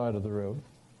on the side of the road.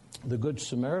 The Good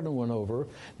Samaritan went over,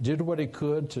 did what he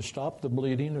could to stop the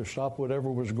bleeding or stop whatever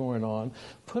was going on,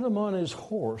 put him on his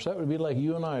horse. That would be like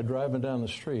you and I driving down the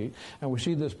street, and we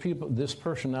see this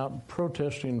person out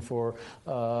protesting for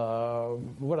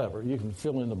whatever. You can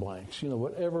fill in the blanks.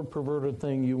 Whatever perverted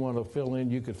thing you want to fill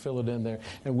in, you could fill it in there.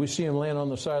 And we see him laying on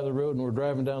the side of the road, and we're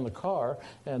driving down the car,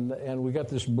 and we got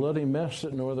this bloody mess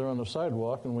sitting over there on the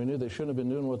sidewalk, and we knew they shouldn't have been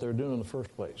doing what they were doing in the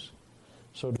first place.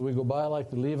 So do we go by like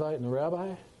the Levite and the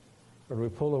rabbi? Or do we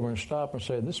pull over and stop and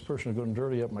say, this person is going to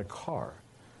dirty up my car?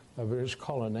 I better just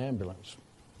call an ambulance.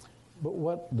 But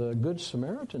what the Good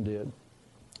Samaritan did,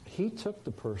 he took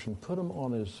the person, put him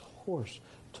on his horse,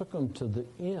 took him to the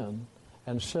inn,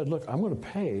 and said, look, I'm going to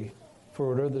pay for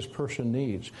whatever this person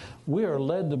needs. We are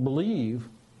led to believe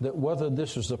that whether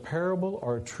this is a parable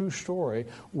or a true story,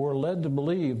 we're led to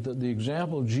believe that the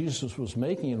example Jesus was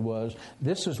making was,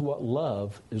 this is what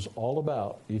love is all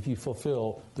about if you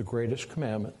fulfill the greatest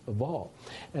commandment of all.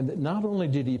 And that not only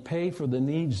did he pay for the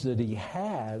needs that he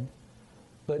had,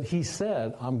 but he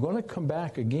said, I'm going to come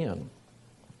back again,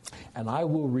 and I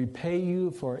will repay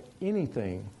you for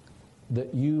anything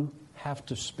that you have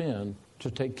to spend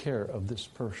to take care of this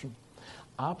person.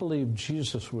 I believe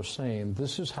Jesus was saying,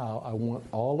 this is how I want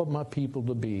all of my people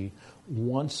to be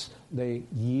once they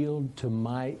yield to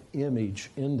my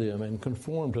image in them and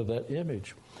conform to that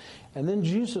image. And then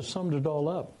Jesus summed it all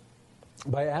up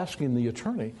by asking the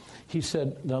attorney. He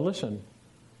said, now listen,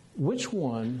 which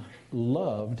one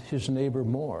loved his neighbor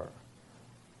more?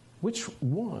 Which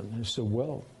one? He said,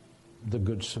 well, the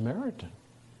Good Samaritan.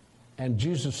 And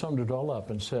Jesus summed it all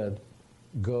up and said,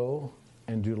 go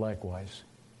and do likewise.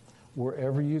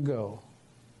 Wherever you go,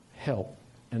 help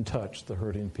and touch the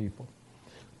hurting people.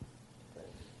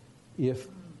 If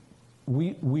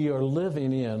we are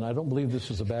living in, I don't believe this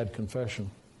is a bad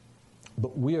confession,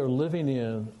 but we are living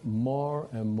in more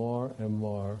and more and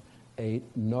more a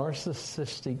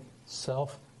narcissistic,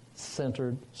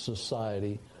 self-centered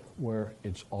society where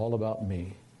it's all about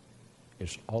me.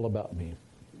 It's all about me.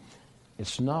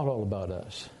 It's not all about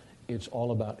us. It's all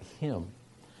about Him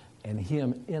and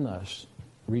Him in us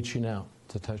reaching out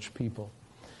to touch people.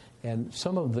 And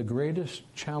some of the greatest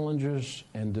challenges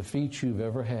and defeats you've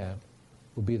ever had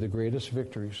will be the greatest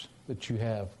victories that you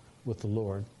have with the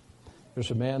Lord. There's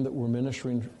a man that we're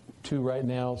ministering to right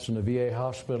now. It's in a VA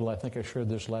hospital. I think I shared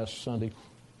this last Sunday.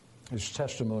 His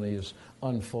testimony is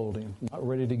unfolding. Not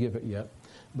ready to give it yet,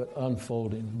 but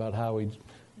unfolding about how he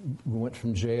went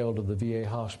from jail to the VA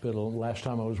hospital. Last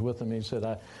time I was with him, he said,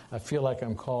 I feel like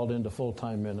I'm called into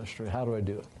full-time ministry. How do I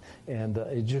do it? And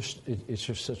it's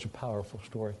just such a powerful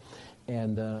story.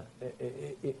 And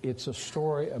it's a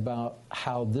story about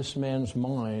how this man's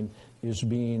mind is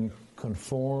being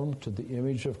conformed to the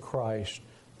image of Christ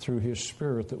through his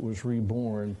spirit that was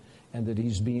reborn, and that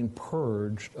he's being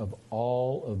purged of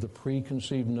all of the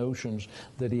preconceived notions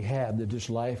that he had, that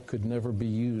his life could never be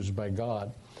used by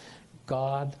God.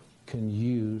 God can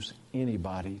use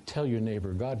anybody. Tell your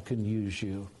neighbor, God can use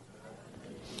you.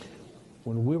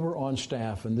 When we were on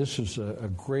staff, and this is a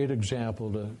great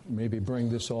example to maybe bring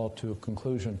this all to a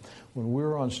conclusion. When we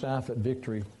were on staff at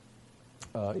Victory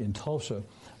in Tulsa,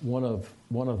 we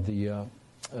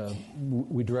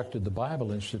directed the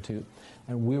Bible Institute,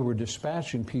 and we were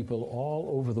dispatching people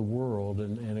all over the world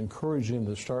and encouraging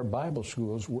them to start Bible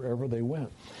schools wherever they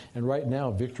went. And right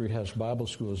now, Victory has Bible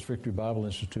schools, Victory Bible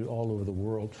Institute, all over the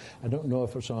world. I don't know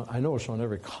if it's on, I know it's on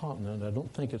every continent. I don't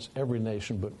think it's every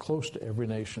nation, but close to every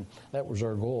nation. That was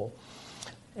our goal.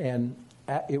 And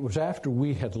it was after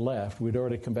we had left. We'd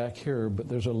already come back here, but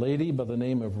there's a lady by the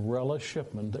name of Rella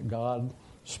Shipman that God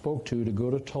spoke to go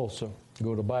to Tulsa, to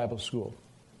go to Bible school.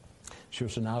 She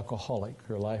was an alcoholic.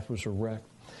 Her life was a wreck.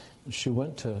 She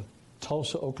went to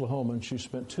Tulsa, Oklahoma, and she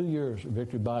spent 2 years at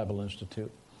Victory Bible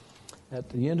Institute. At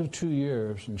the end of 2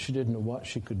 years, and she didn't know what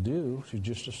she could do. She's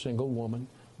just a single woman,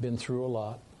 been through a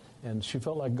lot. And she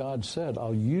felt like God said,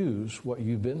 I'll use what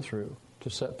you've been through to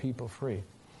set people free.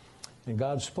 And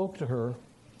God spoke to her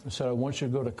and said, I want you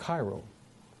to go to Cairo,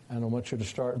 and I want you to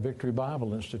start Victory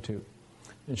Bible Institute.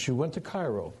 And she went to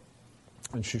Cairo,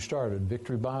 and she started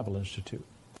Victory Bible Institute.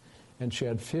 And she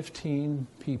had 15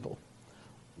 people.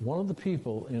 One of the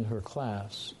people in her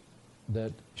class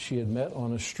that she had met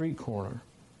on a street corner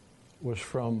was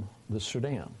from the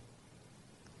Sudan,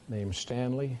 named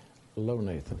Stanley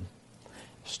Lonathan.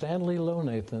 Stanley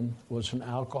Lonathan was an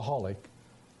alcoholic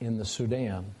in the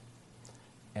Sudan.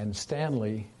 And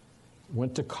Stanley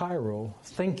went to Cairo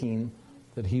thinking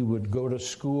that he would go to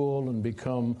school and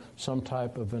become some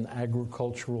type of an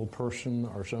agricultural person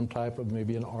or some type of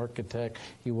maybe an architect.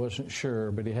 He wasn't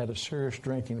sure, but he had a serious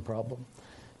drinking problem.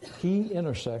 He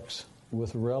intersects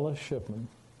with Rella Shipman.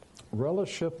 Rella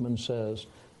Shipman says,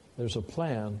 there's a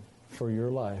plan for your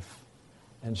life.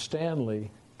 And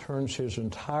Stanley turns his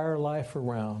entire life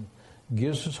around,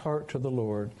 gives his heart to the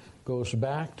Lord, goes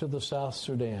back to the South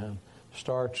Sudan,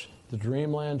 starts the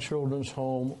Dreamland Children's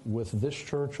Home with this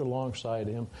church alongside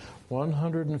him,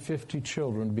 150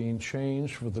 children being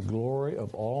changed for the glory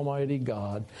of Almighty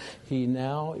God. He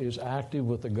now is active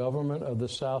with the government of the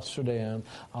South Sudan,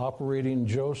 operating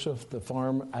Joseph, the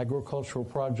farm agricultural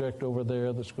project over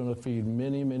there that's going to feed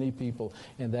many, many people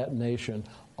in that nation,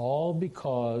 all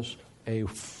because a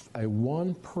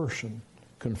one person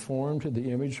conformed to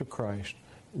the image of Christ,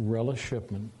 Rella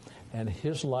Shipman. And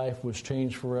his life was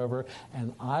changed forever.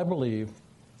 And I believe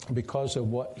because of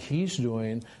what he's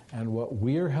doing and what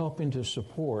we're helping to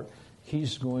support,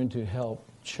 he's going to help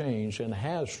change and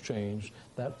has changed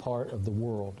that part of the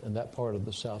world and that part of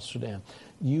the South Sudan.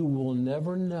 You will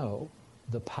never know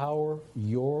the power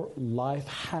your life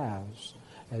has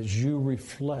as you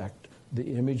reflect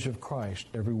the image of Christ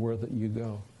everywhere that you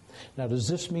go. Now, does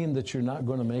this mean that you're not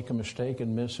going to make a mistake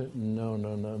and miss it?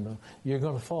 No. You're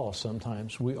going to fall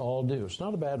sometimes. We all do. It's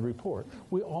not a bad report.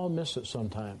 We all miss it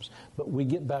sometimes. But we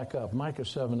get back up. Micah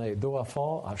 7:8, though I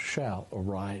fall, I shall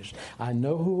arise. I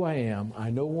know who I am. I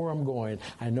know where I'm going.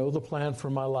 I know the plan for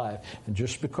my life. And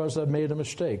just because I've made a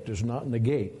mistake does not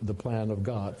negate the plan of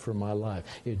God for my life.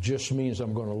 It just means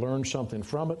I'm going to learn something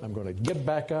from it. I'm going to get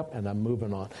back up, and I'm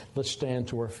moving on. Let's stand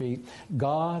to our feet.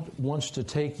 God wants to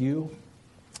take you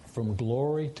from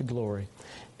glory to glory.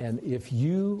 And if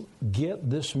you get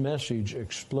this message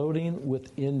exploding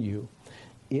within you,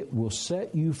 it will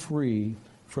set you free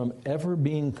from ever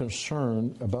being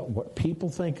concerned about what people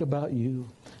think about you,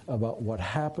 about what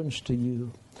happens to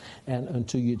you. And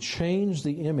until you change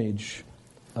the image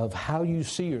of how you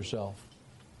see yourself,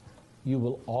 you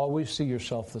will always see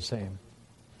yourself the same.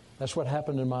 That's what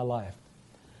happened in my life.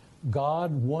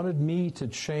 God wanted me to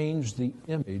change the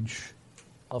image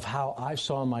of how I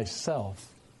saw myself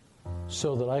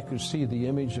so that I could see the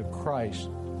image of Christ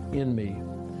in me.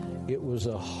 It was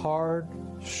a hard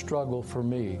struggle for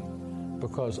me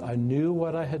because I knew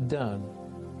what I had done.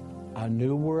 I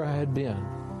knew where I had been,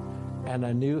 and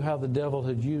I knew how the devil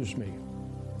had used me.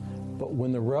 But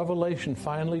when the revelation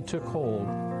finally took hold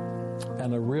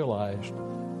and I realized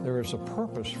there is a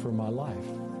purpose for my life,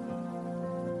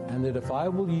 and that if I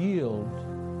will yield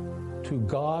to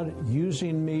God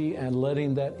using me and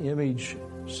letting that image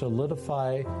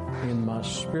solidify in my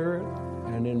spirit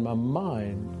and in my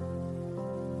mind,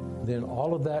 then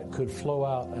all of that could flow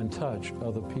out and touch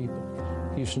other people.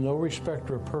 He's no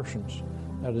respecter of persons.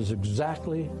 That is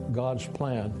exactly God's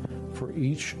plan for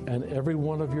each and every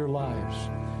one of your lives.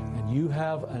 And you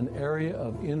have an area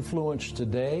of influence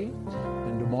today,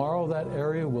 and tomorrow that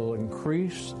area will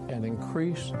increase and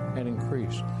increase and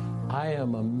increase. I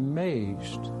am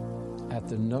amazed at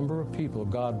the number of people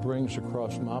God brings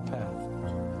across my path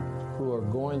who are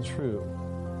going through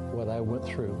what I went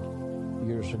through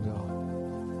years ago.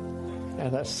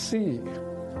 And I see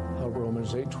how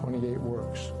Romans 8:28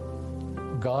 works.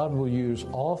 God will use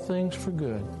all things for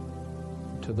good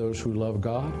to those who love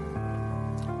God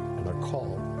and are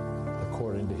called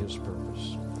according to His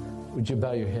purpose. Would you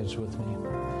bow your heads with me?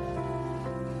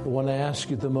 I want to ask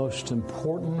you the most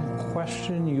important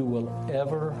question you will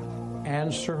ever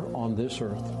answer on this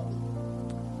earth.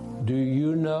 Do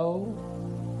you know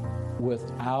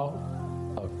without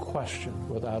a question,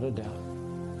 without a doubt,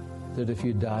 that if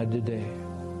you died today,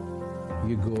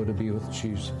 you go to be with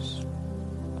Jesus?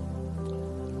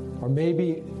 Or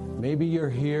maybe you're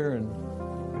here and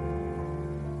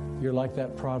you're like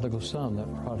that prodigal son,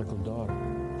 that prodigal daughter.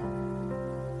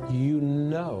 You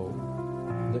know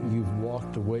that you've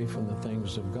walked away from the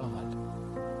things of God.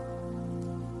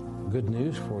 Good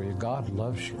news for you, God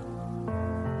loves you.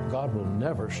 God will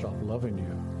never stop loving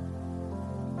you.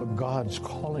 But God's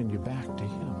calling you back to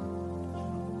Him.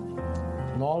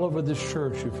 And all over this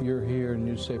church, if you're here and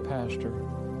you say, Pastor,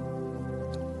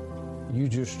 you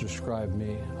just described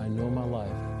me. I know my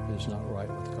life is not right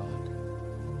with God,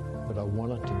 but I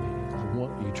want it to be. I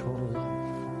want eternal life.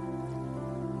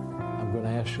 I'm going to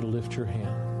ask you to lift your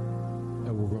hand,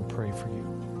 and we're going to pray for you.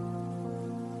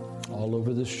 All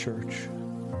over this church,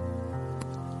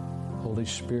 Holy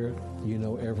Spirit, you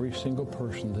know every single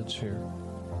person that's here.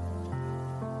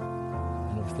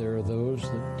 And if there are those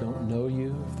that don't know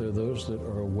you, if there are those that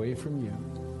are away from you,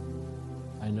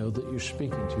 I know that you're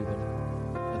speaking to them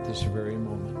at this very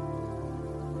moment.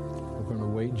 We're going to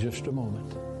wait just a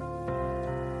moment.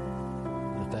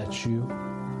 If that's you,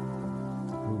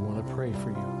 we want to pray for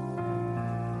you.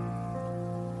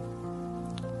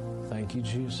 Thank you,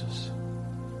 Jesus.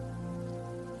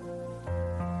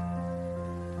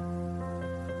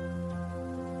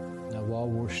 Now, while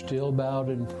we're still bowed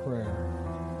in prayer,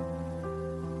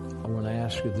 I want to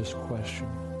ask you this question.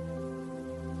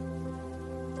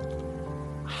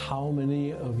 How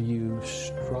many of you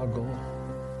struggle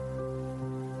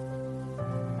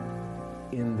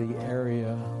in the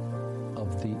area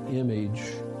of the image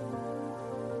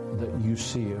that you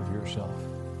see of yourself?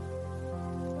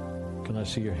 Can I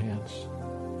see your hands?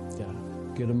 Yeah.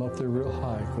 Get them up there real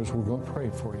high, because we're going to pray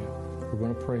for you. We're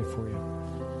going to pray for you.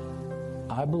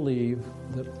 I believe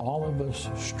that all of us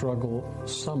struggle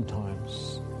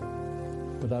sometimes,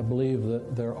 but I believe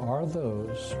that there are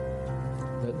those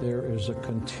that there is a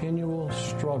continual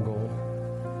struggle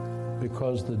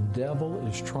because the devil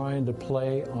is trying to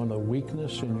play on a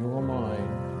weakness in your mind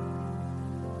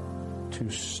to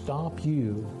stop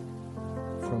you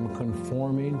from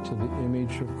conforming to the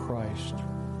image of Christ.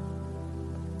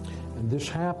 And this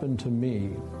happened to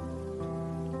me.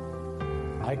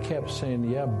 I kept saying,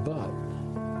 yeah, but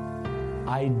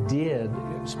I did.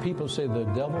 People say the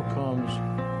devil comes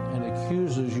and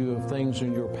accuses you of things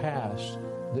in your past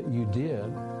that you did.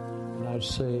 And I'd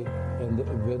say, and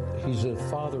that he's a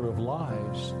father of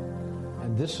lies.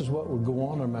 And this is what would go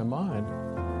on in my mind.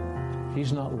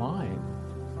 He's not lying.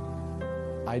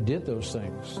 I did those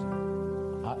things.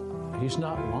 He's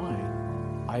not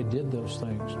lying. I did those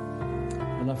things.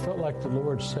 And I felt like the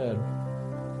Lord said,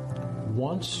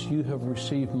 once you have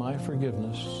received my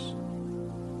forgiveness,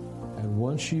 and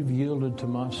once you've yielded to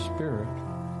my Spirit,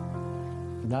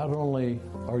 not only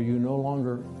are you no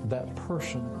longer that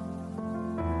person,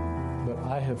 but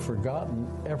I have forgotten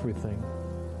everything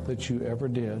that you ever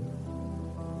did,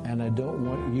 and I don't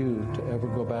want you to ever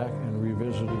go back and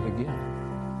revisit it again.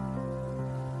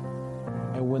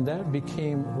 And when that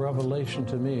became revelation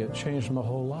to me, it changed my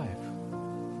whole life.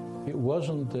 It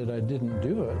wasn't that I didn't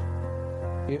do it.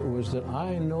 It was that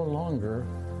I no longer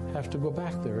have to go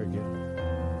back there again.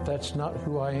 That's not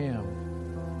who I am.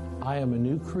 I am a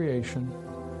new creation.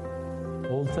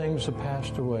 Old things have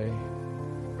passed away,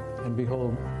 And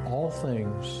behold, all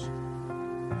things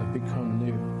have become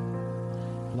new.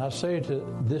 And I say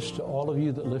this to all of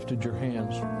you that lifted your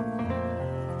hands.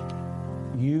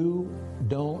 You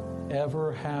don't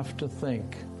ever have to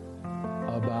think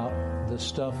about the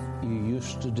stuff you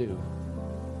used to do.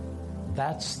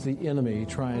 That's the enemy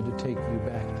trying to take you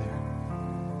back there.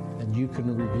 And you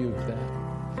can rebuke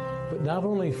that. But not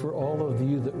only for all of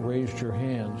you that raised your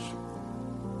hands,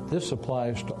 this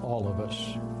applies to all of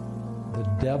us. The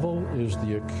devil is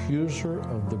the accuser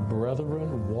of the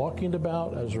brethren, walking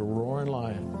about as a roaring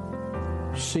lion,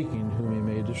 seeking whom he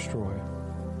may destroy.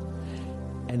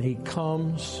 And he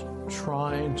comes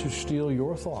trying to steal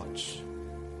your thoughts,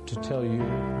 to tell you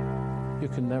you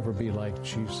can never be like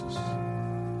Jesus.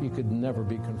 You could never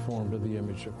be conformed to the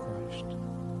image of Christ.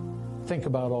 Think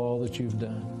about all that you've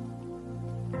done.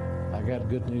 I got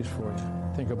good news for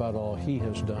you. Think about all he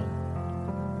has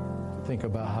done. Think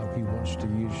about how he wants to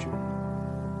use you.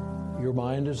 Your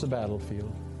mind is the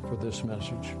battlefield for this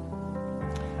message.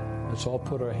 Let's all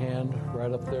put our hand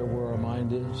right up there where our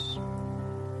mind is.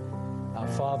 Now,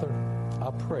 Father,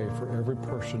 I pray for every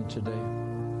person today.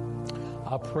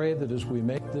 I pray that as we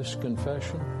make this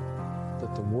confession,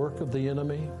 that the work of the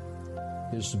enemy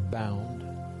is bound,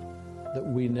 that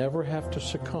we never have to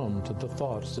succumb to the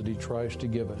thoughts that he tries to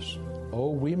give us.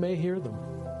 Oh, we may hear them,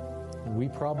 and we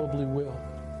probably will,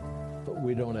 but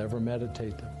we don't ever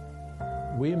meditate them.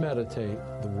 We meditate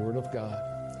the Word of God,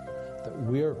 that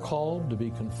we are called to be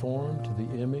conformed to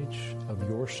the image of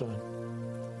your Son,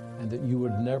 and that you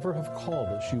would never have called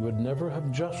us, you would never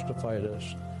have justified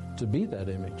us to be that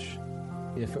image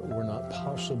if it were not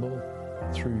possible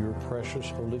through your precious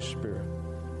Holy Spirit.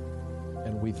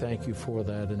 And we thank you for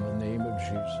that in the name of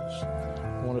Jesus.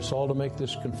 I want us all to make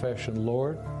this confession.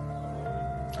 Lord,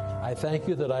 I thank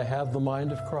you that I have the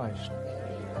mind of Christ.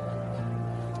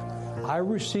 I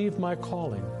receive my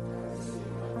calling,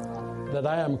 that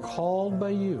I am called by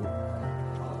you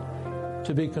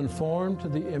to be conformed to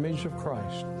the image of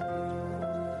Christ.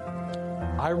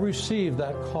 I receive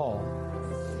that call.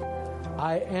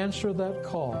 I answer that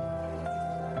call.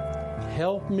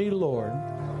 Help me, Lord,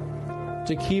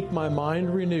 to keep my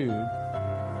mind renewed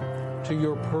to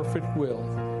your perfect will.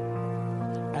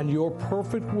 And your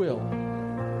perfect will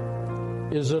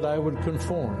is that I would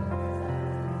conform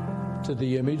to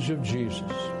the image of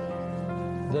Jesus,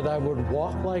 that I would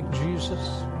walk like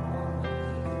Jesus,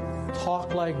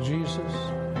 talk like Jesus,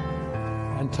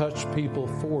 and touch people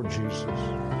for Jesus.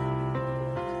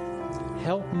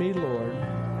 Help me, Lord,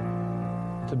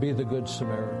 to be the Good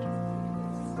Samaritan,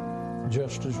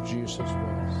 just as Jesus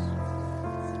was.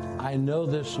 I know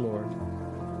this, Lord,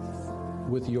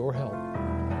 with your help,